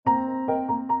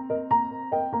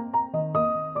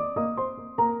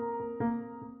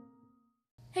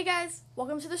Hey guys,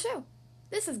 welcome to the show.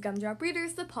 This is Gumdrop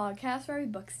Readers, the podcast where I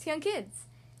read books to young kids.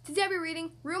 Today I'll be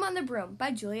reading Room on the Broom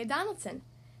by Julia Donaldson.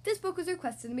 This book was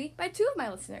requested to me by two of my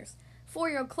listeners,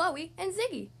 4-year-old Chloe and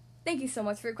Ziggy. Thank you so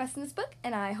much for requesting this book,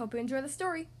 and I hope you enjoy the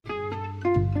story.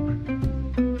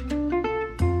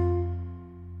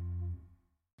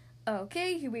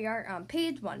 Okay, here we are on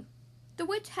page 1. The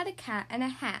witch had a cat and a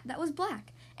hat that was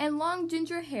black, and long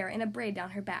ginger hair in a braid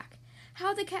down her back.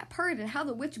 How the cat purred and how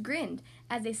the witch grinned,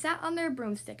 as they sat on their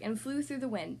broomstick and flew through the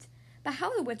wind. But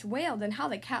how the witch wailed and how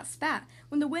the cat spat,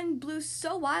 when the wind blew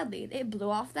so wildly it blew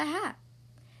off the hat.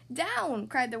 "Down!"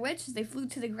 cried the witch as they flew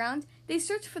to the ground. They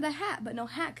searched for the hat, but no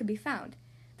hat could be found.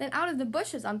 Then out of the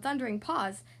bushes on thundering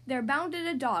paws, there bounded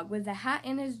a dog with the hat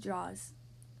in his jaws.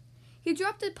 He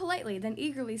dropped it politely, then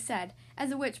eagerly said, as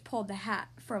the witch pulled the hat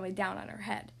firmly down on her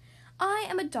head, "I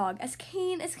am a dog as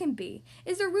keen as can be.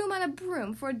 Is there room on a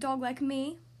broom for a dog like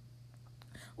me?"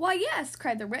 "Why, yes,"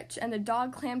 cried the witch, and the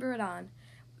dog clambered on.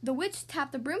 The witch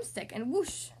tapped the broomstick, and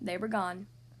whoosh, they were gone.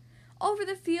 Over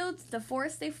the fields, the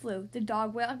forest they flew. The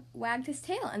dog wagged his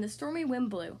tail, and the stormy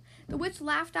wind blew. The witch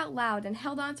laughed out loud and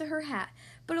held on to her hat,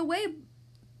 but away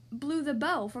blew the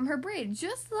bow from her braid,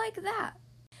 just like that.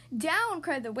 "Down!"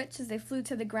 cried the witch as they flew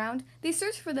to the ground. They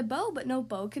searched for the bow, but no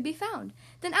bow could be found.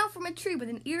 Then out from a tree with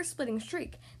an ear-splitting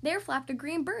shriek, there flapped a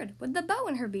green bird with the bow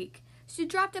in her beak. She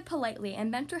dropped it politely and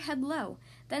bent her head low,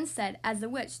 then said, as the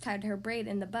witch tied her braid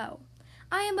in the bow,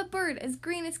 "I am a bird as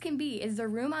green as can be. Is there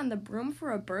room on the broom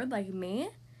for a bird like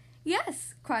me?"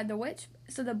 "Yes," cried the witch,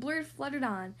 so the bird fluttered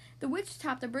on. The witch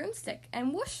tapped the broomstick,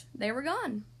 and whoosh, they were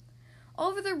gone.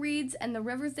 Over the reeds and the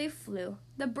rivers they flew.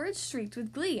 The birds shrieked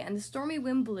with glee, and the stormy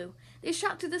wind blew. They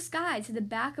shot through the sky to the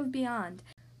back of beyond.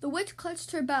 The witch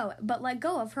clutched her bow, but let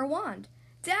go of her wand.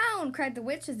 "Down!" cried the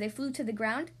witch as they flew to the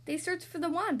ground. They searched for the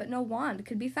wand, but no wand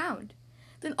could be found.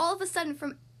 Then all of a sudden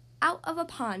from out of a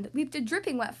pond leaped a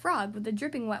dripping wet frog with a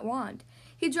dripping wet wand.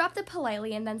 He dropped it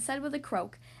politely and then said with a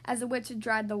croak, as the witch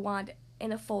dried the wand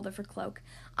in a fold of her cloak,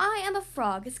 "I am a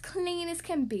frog as clean as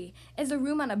can be. Is there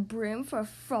room on a broom for a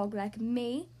frog like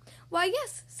me?" "Why,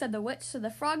 yes," said the witch, so the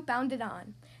frog bounded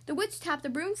on. The witch tapped the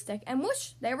broomstick, and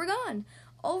whoosh, they were gone.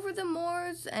 Over the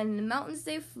moors and mountains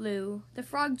they flew. The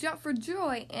frog jumped for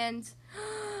joy, and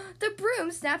the broom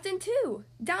snapped in two.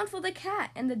 Down fell the cat,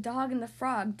 and the dog and the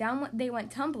frog. Down they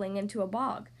went tumbling into a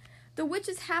bog. The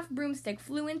witch's half broomstick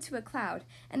flew into a cloud,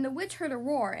 and the witch heard a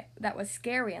roar that was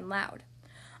scary and loud.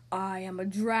 "I am a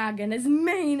dragon as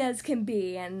mean as can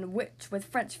be, and which with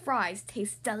French fries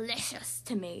tastes delicious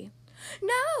to me."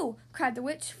 "No!" cried the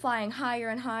witch, flying higher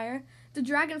and higher. The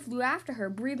dragon flew after her,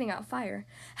 breathing out fire.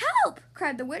 "Help!"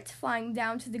 cried the witch, flying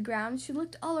down to the ground. She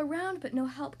looked all around, but no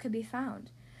help could be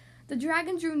found. The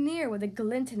dragon drew near with a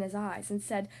glint in his eyes, and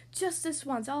said, "Just this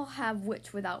once I'll have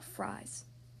witch without fries."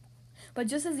 But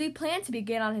just as he planned to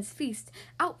begin on his feast,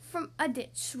 out from a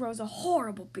ditch rose a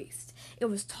horrible beast. It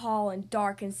was tall and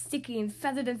dark and sticky and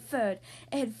feathered and furred.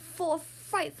 It had 4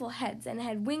 frightful heads and it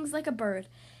had wings like a bird.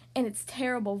 And its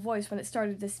terrible voice when it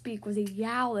started to speak was a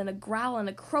yowl and a growl and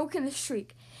a croak and a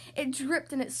shriek. It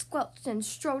dripped and it squelched and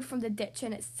strode from the ditch,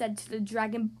 and it said to the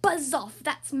dragon, "Buzz off,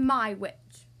 that's my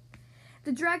witch."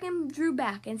 The dragon drew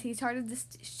back and he started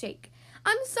to shake.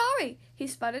 "I'm sorry," he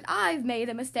sputtered. "I've made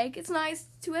a mistake. It's nice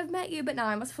to have met you, but now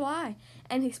I must fly."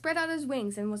 And he spread out his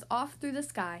wings and was off through the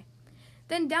sky.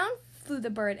 Then down flew the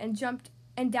bird and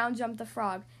down jumped the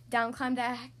frog. Down climbed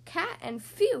the cat, and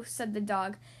phew, said the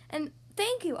dog. And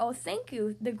 "Thank you, oh thank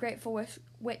you," the grateful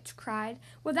witch cried.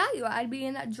 "Without you I'd be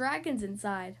in that dragon's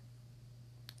inside."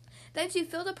 Then she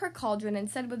filled up her cauldron and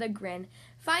said with a grin,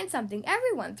 "Find something,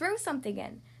 everyone, throw something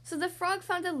in." So the frog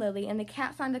found a lily, and the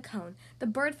cat found a cone. The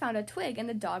bird found a twig, and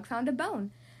the dog found a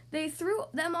bone. They threw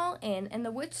them all in, and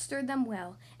the witch stirred them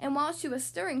well. And while she was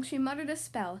stirring, she muttered a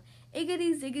spell.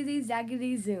 Iggity, ziggity,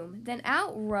 zaggity, zoom. Then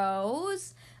out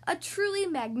rose a truly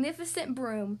magnificent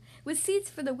broom, with seats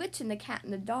for the witch and the cat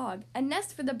and the dog, a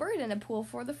nest for the bird and a pool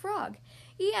for the frog.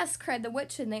 "Yes," cried the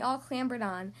witch, and they all clambered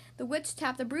on. The witch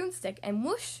tapped the broomstick, and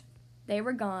whoosh, they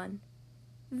were gone.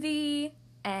 The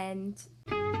end.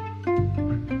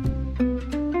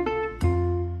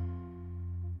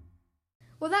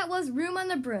 Well, that was Room on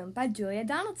the Broom by Julia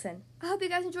Donaldson. I hope you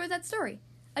guys enjoyed that story.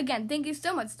 Again, thank you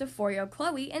so much to 4-year-old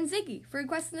Chloe and Ziggy for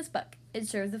requesting this book. It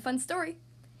sure is a fun story.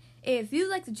 If you'd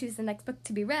like to choose the next book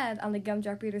to be read on the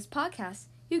Gumdrop Readers podcast,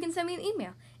 you can send me an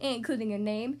email, including your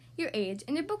name, your age,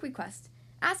 and your book request.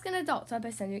 Ask an adult to help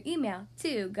us send your email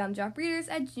to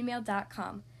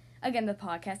gumdropreaders@gmail.com. Again, the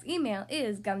podcast email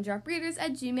is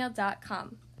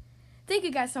gumdropreaders@gmail.com. Thank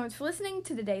you guys so much for listening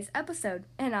to today's episode,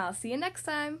 and I'll see you next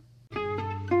time.